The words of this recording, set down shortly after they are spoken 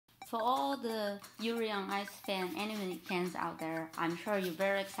For all the Yuri on Ice anime fans out there, I'm sure you're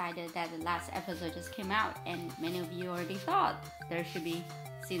very excited that the last episode just came out and many of you already thought there should be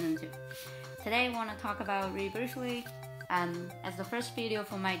season 2. Today I want to talk about really briefly, as the first video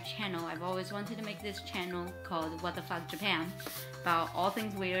for my channel, I've always wanted to make this channel called What the Fuck Japan, about all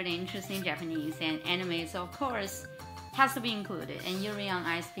things weird and interesting Japanese, and anime, so of course has to be included, and Yuri on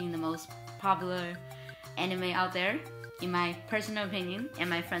Ice being the most popular anime out there, in my personal opinion and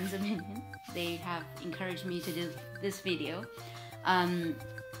my friends' opinion. They have encouraged me to do this video.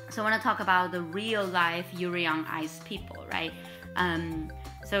 So I want to talk about the real life Yuri on Ice people, right?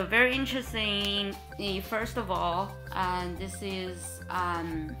 So very interesting. First of all, this is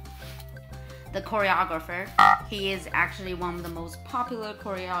the choreographer. He is actually one of the most popular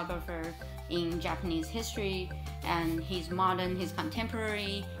choreographers in Japanese history, and he's modern, he's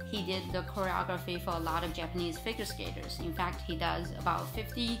contemporary. He did the choreography for a lot of Japanese figure skaters. In fact, he does about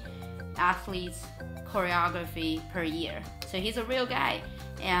 50 athletes choreography per year. So he's a real guy,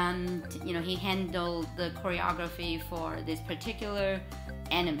 and he handled the choreography for this particular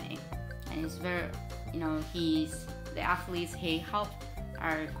anime, and it's very, the athletes he helped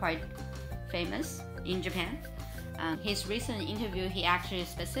are quite famous in Japan. His recent interview, he actually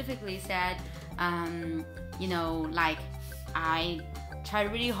specifically said, I try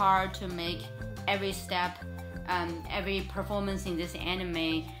really hard to make every step, every performance in this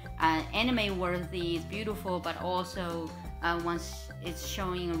anime worthy, it's beautiful, but also once it's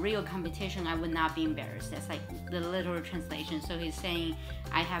showing a real competition, I would not be embarrassed. That's like the literal translation. So he's saying,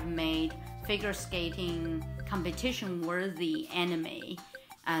 I have made figure skating competition worthy anime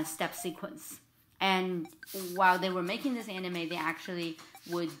step sequence. And while they were making this anime, they actually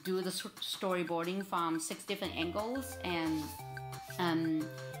would do the storyboarding from 6 different angles, and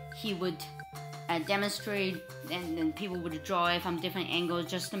he would demonstrate, and then people would draw it from different angles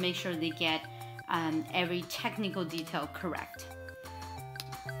just to make sure they get every technical detail correct.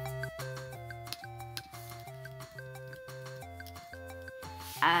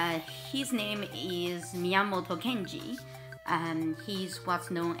 His name is Miyamoto Kenji. He's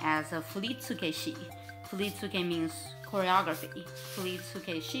what's known as a Furitsuke-shi. Furitsuke means choreography.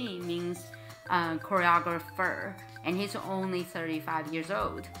 Furitsuke-shi means choreographer, and he's only 35 years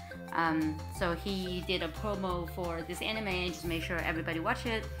old. So he did a promo for this anime and just make sure everybody watch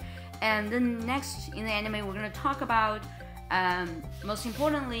it. And then next in the anime, we're going to talk about, most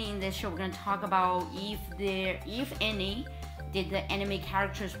importantly in this show, we're going to talk about if any, did the anime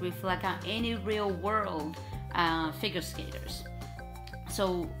characters reflect on any real world figure skaters.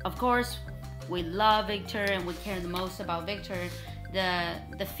 So of course we love Victor and we care the most about Victor.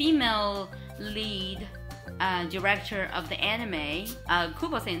 The female lead director of the anime,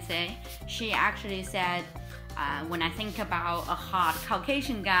 Kubo sensei, she actually said, when I think about a hot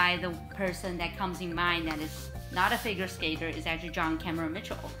Caucasian guy, the person that comes in mind that is not a figure skater is actually John Cameron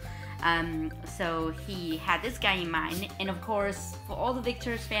Mitchell. So he had this guy in mind, and of course for all the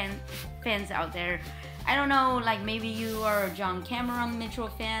Victor's fans out there, I don't know, like maybe you are a John Cameron Mitchell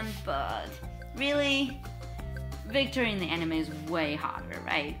fan, but really, Victor in the anime is way hotter,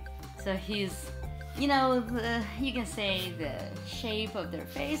 right? So he's, you can say the shape of their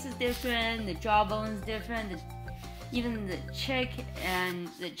face is different, the jawbone is different, even the cheek and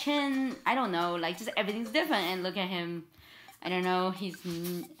the chin, I don't know, like just everything's different. And look at him, I don't know,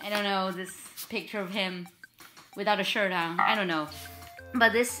 this picture of him without a shirt on, I don't know.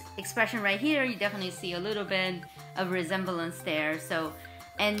 But this expression right here, you definitely see a little bit of resemblance there. So,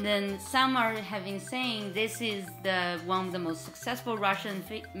 and then some are saying this is one of the most successful Russian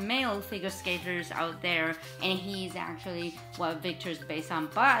male figure skaters out there, and he's actually what Victor's based on.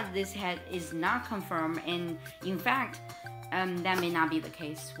 But this is not confirmed, and in fact, that may not be the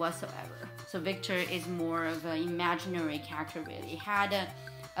case whatsoever. So Victor is more of an imaginary character, really. He had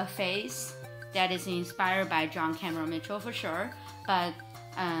a face that is inspired by John Cameron Mitchell for sure, but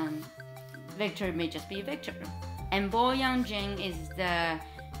Victor may just be Victor. And Bo Yang-jin is the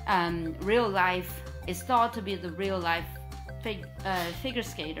is thought to be the real life figure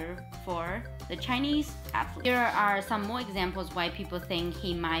skater for the Chinese athlete. Here are some more examples why people think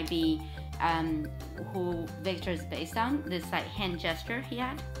he might be who Victor is based on. This like hand gesture he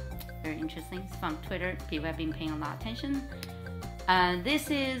had, very interesting. It's from Twitter. People have been paying a lot of attention. This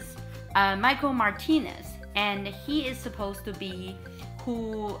is Michael Martinez, and he is supposed to be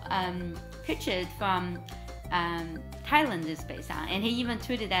who pitched from Thailand is based on, and he even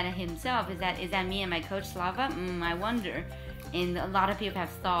tweeted that himself. Is that me and my coach Slava? I wonder. And a lot of people have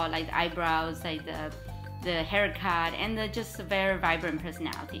thought like the eyebrows, like the haircut, and just a very vibrant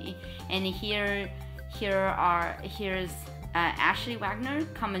personality. And here's Ashley Wagner,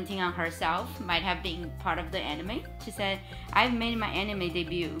 commenting on herself, might have been part of the anime. She said, "I've made my anime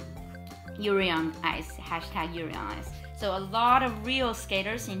debut, Yuri on Ice, hashtag Yuri on Ice." So a lot of real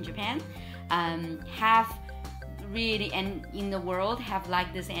skaters in Japan have really, and in the world, have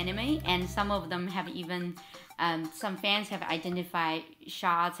liked this anime, and some of them have even, some fans have identified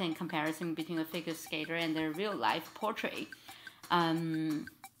shots and comparison between a figure skater and their real life portrait. And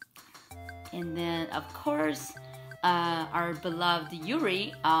then, of course, our beloved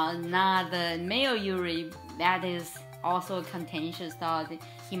Yuri, not the male Yuri, that is also a contentious thought.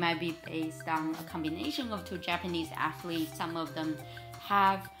 He might be based on a combination of two Japanese athletes. Some of them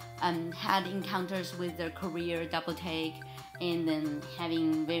have had encounters with their career double take and then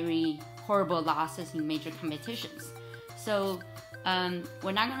having very horrible losses in major competitions. So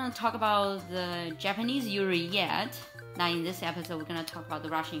we're not going to talk about the Japanese Yuri yet. Not in this episode, we're going to talk about the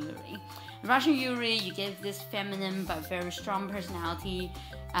Russian Yuri. Russian Yuri, you get this feminine but very strong personality,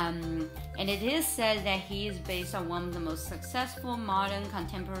 and it is said that he is based on one of the most successful modern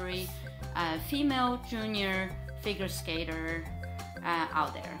contemporary female junior figure skater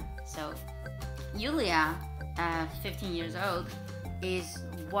out there. So Yulia, 15 years old, is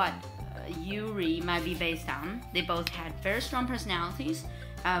what Yuri might be based on. They both had very strong personalities,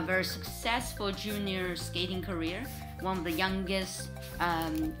 very successful junior skating career, one of the youngest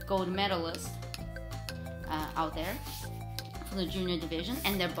gold medalists out there for the junior division,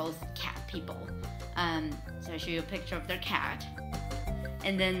 and they're both cat people. So I show you a picture of their cat,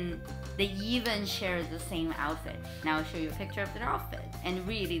 and then they even share the same outfit. Now I'll show you a picture of their outfit, and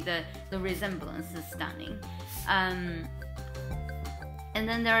really the resemblance is stunning. And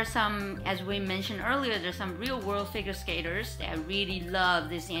then there are some, as we mentioned earlier, there's some real-world figure skaters that really love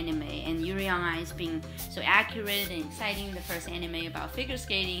this anime. And Yuri on Ice being so accurate and exciting, the first anime about figure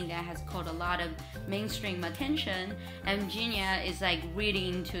skating that has caught a lot of mainstream attention. And Evgenia is like really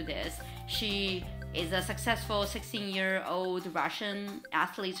into this. She is a successful 16-year-old Russian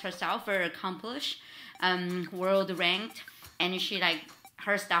athlete herself, very accomplished, world ranked, and she like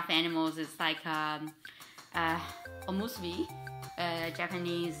her stuffed animals is like omusubi.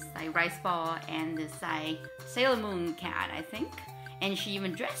 Japanese like rice ball, and this like Sailor Moon cat, I think. And she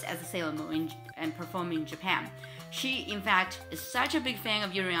even dressed as a Sailor Moon and performed in Japan. She, in fact, is such a big fan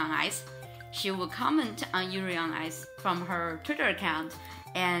of Yuri on Ice. She will comment on Yuri on Ice from her Twitter account,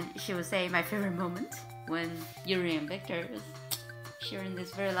 and she will say, "My favorite moment when Yuri and Victor is sharing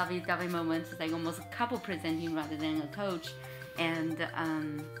this very lovely moment. It's like almost a couple presenting rather than a coach, and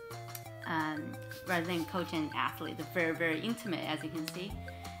rather than coach and athlete. They're very, very intimate, as you can see."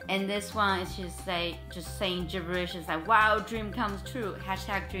 And this one is just saying gibberish. It's like, "Wow, dream comes true.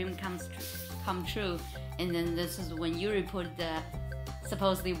 Hashtag dream come true." And then this is when Yuri put the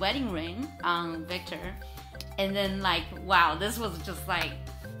supposedly wedding ring on Victor. And then like, wow, this was just like,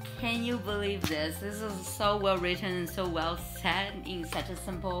 can you believe this? This is so well written and so well said in such a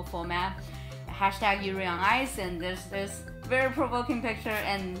simple format. Hashtag Yuri on Ice, and there's this very provoking picture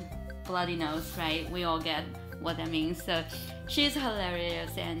and bloody nose, right? We all get what that means. So she's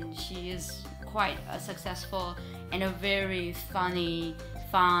hilarious, and she is quite a successful and a very funny,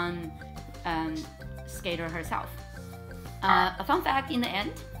 fun skater herself. A fun fact in the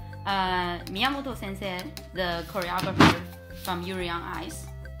end, Miyamoto sensei, the choreographer from Yuri on Ice,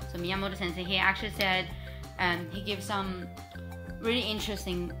 so Miyamoto sensei, he actually said, he gave some really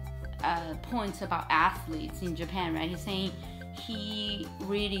interesting points about athletes in Japan, right? He's saying he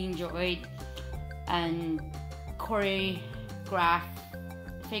really enjoyed choreograph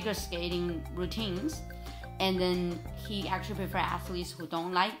figure skating routines, and then he actually prefer athletes who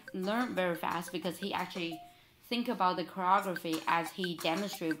don't learn very fast, because he actually think about the choreography as he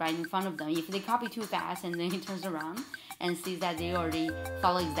demonstrates right in front of them. If they copy too fast and then he turns around and sees that they already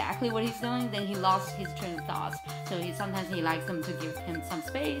follow exactly what he's doing, then he lost his train of thoughts. So sometimes he likes them to give him some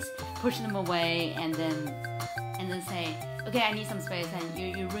space, push them away, and then say, "Okay, I need some space, and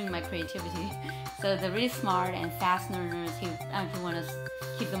you ruin my creativity." So the really smart and fast learners, he actually want to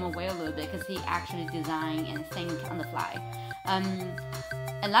keep them away a little bit, because he actually design and think on the fly.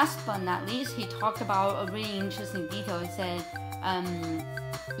 And last but not least, he talked about a really interesting detail. He said,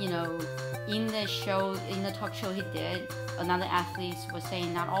 in the talk show he did, another athlete was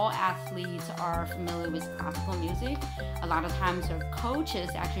saying not all athletes are familiar with classical music. A lot of times their coaches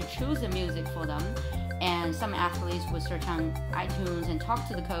actually choose the music for them, and some athletes would search on iTunes and talk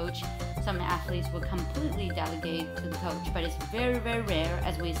to the coach. Some athletes would completely delegate to the coach, but it's very, very rare,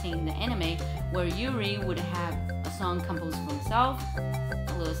 as we see in the anime, where Yuri would have a song composed for himself.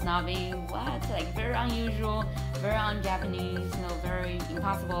 A little snobby, like very unusual, very un-Japanese, very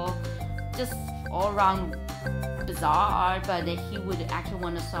impossible. Just all around bizarre, but he would actually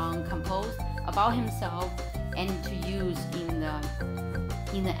want a song composed about himself and to use in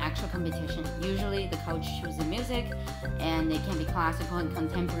the actual competition. Usually the coach chooses the music, and it can be classical and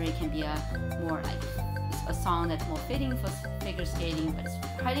contemporary. It can be a more like a song that's more fitting for figure skating, but it's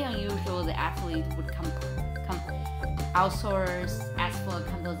highly unusual. The athlete would come outsource, ask for